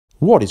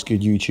What is good,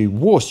 YouTube?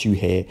 Warstu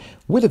here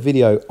with a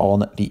video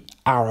on the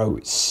Arrow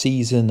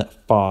Season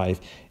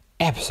 5,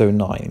 Episode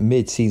 9,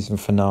 mid-season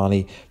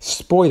finale.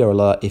 Spoiler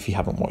alert, if you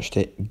haven't watched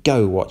it,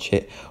 go watch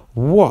it.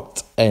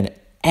 What an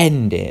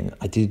ending.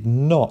 I did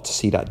not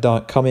see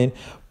that coming,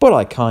 but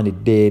I kind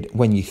of did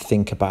when you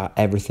think about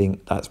everything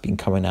that's been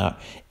coming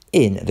out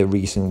in the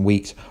recent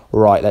weeks.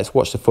 Right, let's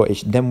watch the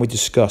footage, then we'll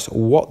discuss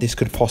what this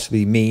could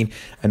possibly mean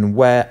and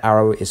where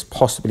Arrow is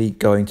possibly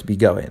going to be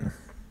going.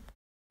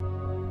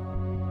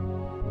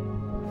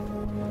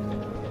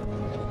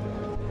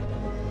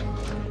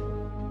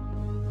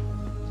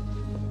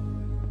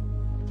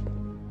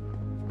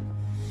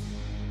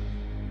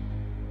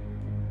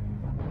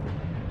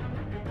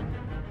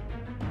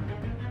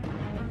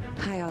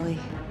 Hi, Ollie.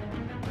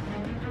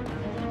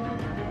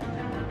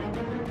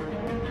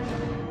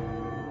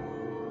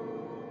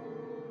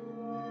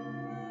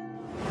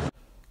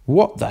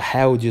 What the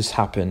hell just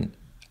happened?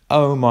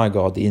 Oh my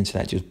god, the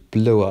internet just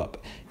blew up.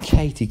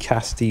 Katie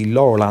Cassidy,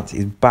 Laurel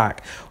is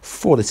back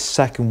for the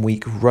second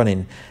week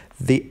running.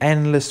 The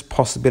endless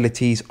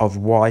possibilities of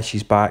why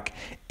she's back,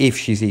 if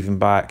she's even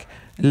back.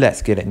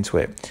 Let's get into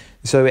it.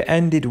 So it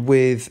ended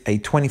with a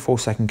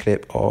 24-second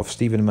clip of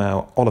Stephen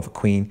Amell, Oliver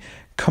Queen,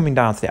 coming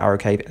down to the Arrow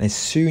Cave, and as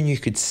soon you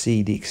could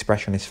see the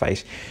expression on his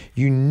face,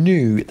 you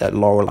knew that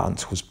Laurel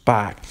was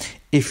back.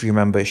 If you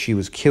remember, she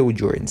was killed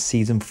during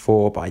Season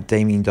 4 by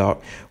Damien Dark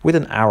with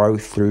an arrow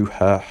through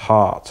her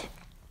heart.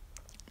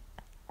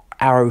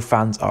 Arrow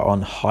fans are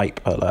on hype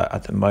alert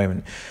at the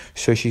moment.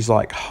 So she's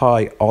like,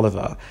 hi,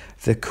 Oliver,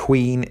 the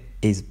Queen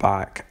is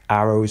back.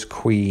 Arrow's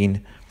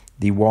Queen,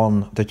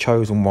 the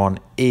chosen one,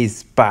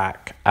 is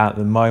back at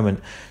the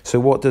moment. So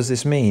what does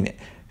this mean?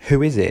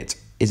 Who is it?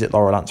 Is it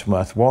Laurel from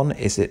Earth 1?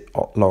 Is it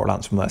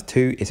Laurel from Earth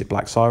 2? Is it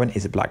Black Siren?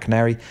 Is it Black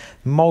Canary?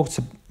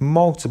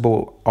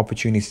 Multiple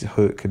opportunities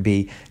who it could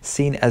be,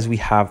 seen as we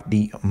have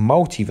the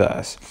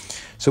multiverse.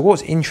 So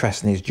what's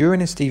interesting is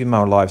during the Stephen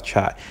Amell live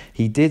chat,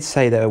 he did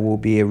say there will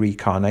be a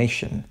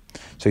reincarnation.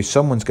 So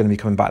someone's going to be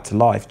coming back to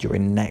life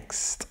during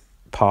next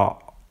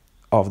part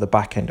of the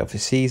back end of the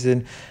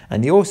season.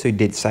 And he also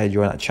did say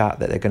during that chat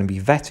that they're going to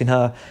be vetting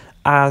her,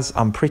 as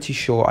I'm pretty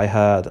sure I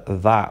heard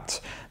that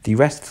the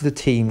rest of the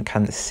team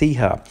can see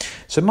her.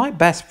 So my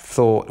best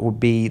thought would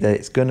be that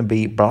it's going to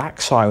be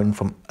Black Siren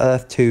from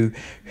Earth 2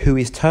 who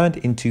is turned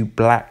into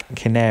Black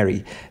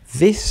Canary.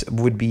 This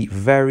would be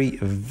very,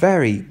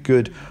 very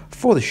good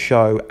for the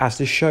show, as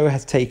the show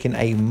has taken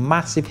a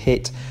massive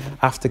hit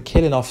after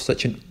killing off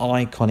such an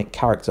iconic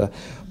character.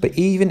 But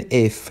even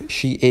if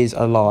she is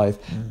alive,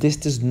 this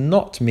does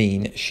not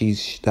mean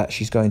she's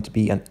going to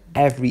be on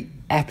every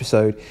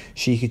episode.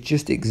 She could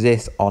just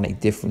exist on a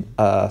different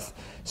Earth,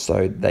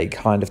 so they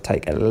kind of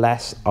take a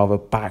less of a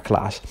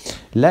backlash.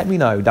 Let me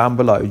know down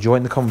below,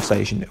 join the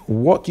conversation.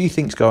 What do you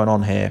think's going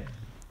on here?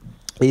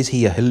 Is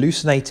he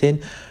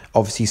hallucinating?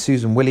 Obviously,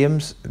 Susan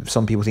Williams,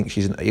 some people think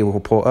she's an ill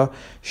reporter.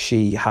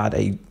 She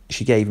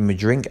gave him a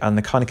drink, and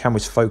the kind of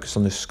camera's focused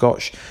on the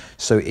scotch.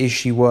 So is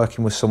she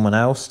working with someone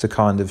else to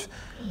kind of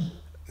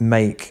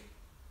make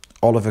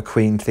Oliver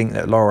Queen think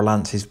that Laurel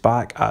is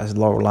back, as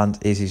Laurel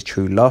is his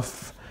true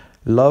love?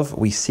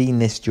 We've seen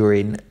this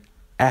during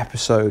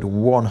episode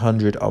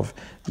 100 of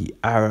the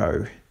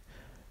Arrow,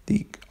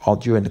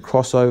 during the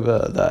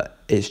crossover, that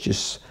it's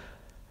just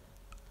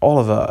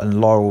Oliver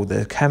and Laurel,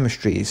 the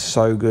chemistry is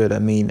so good. I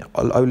mean,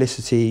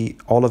 Olicity,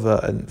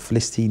 Oliver and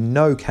Felicity,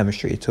 no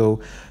chemistry at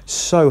all.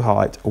 So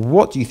hyped.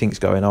 What do you think's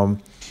going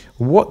on?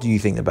 What do you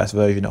think the best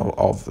version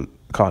of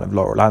kind of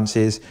Laurel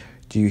is?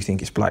 Do you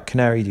think it's Black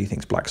Canary? Do you think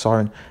it's Black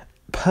Siren?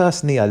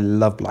 Personally, I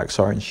love Black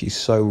Siren. She's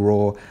so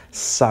raw,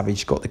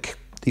 savage, got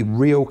the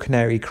real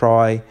Canary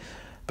cry.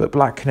 But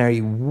Black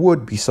Canary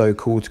would be so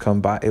cool to come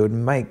back. It would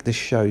make the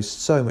show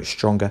so much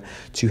stronger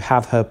to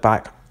have her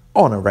back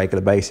on a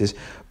regular basis.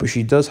 But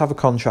she does have a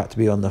contract to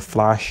be on The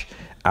Flash,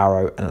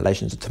 Arrow and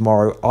Legends of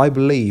Tomorrow, I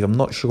believe. I'm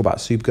not sure about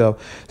Supergirl.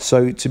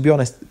 So to be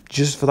honest,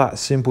 just for that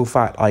simple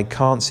fact, I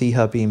can't see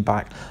her being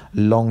back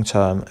long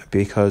term,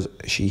 because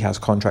she has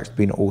contracts to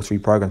be in all 3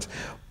 programs.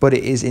 But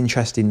it is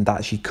interesting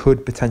that she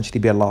could potentially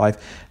be alive.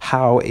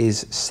 How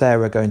is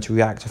Sarah going to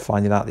react to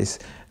finding out this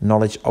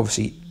knowledge?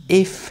 Obviously,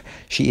 if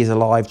she is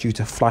alive due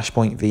to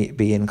Flashpoint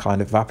being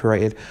kind of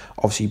evaporated,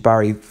 obviously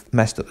Barry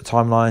messed up the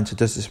timeline. So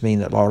does this mean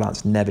that Laurel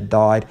never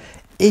died?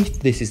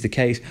 If this is the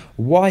case,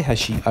 why has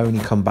she only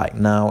come back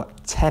now,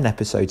 9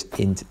 episodes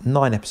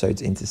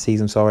into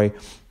season, sorry.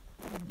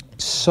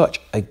 Such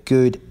a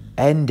good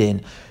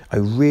ending. I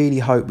really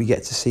hope we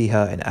get to see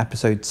her in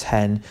episode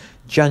 10,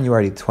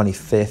 January the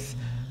 25th.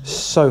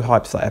 So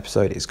hyped for that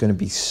episode. It's going to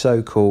be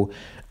so cool.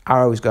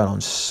 Arrow is going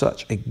on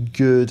such a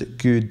good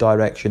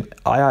direction.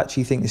 I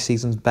actually think this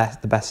season's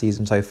the best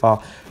season so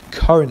far,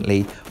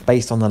 currently,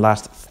 based on the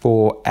last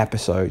 4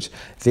 episodes.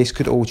 This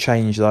could all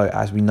change though,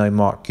 as we know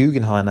Mark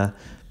Guggenheimer.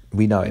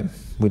 We know him.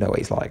 We know what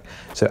he's like.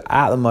 So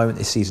at the moment,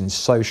 this season's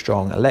so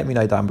strong. Let me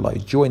know down below.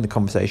 Join the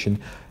conversation.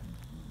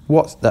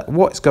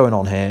 What's going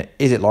on here?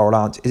 Is it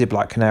Laurel? Is it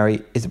Black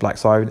Canary? Is it Black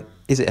Siren?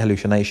 Is it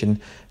hallucination?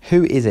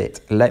 Who is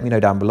it? Let me know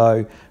down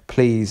below.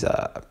 Please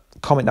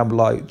comment down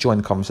below, join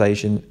the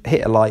conversation,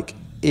 hit a like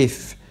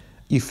if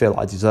you feel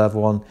I deserve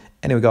one.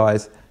 Anyway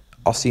guys,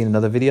 I'll see you in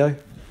another video.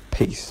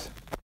 Peace.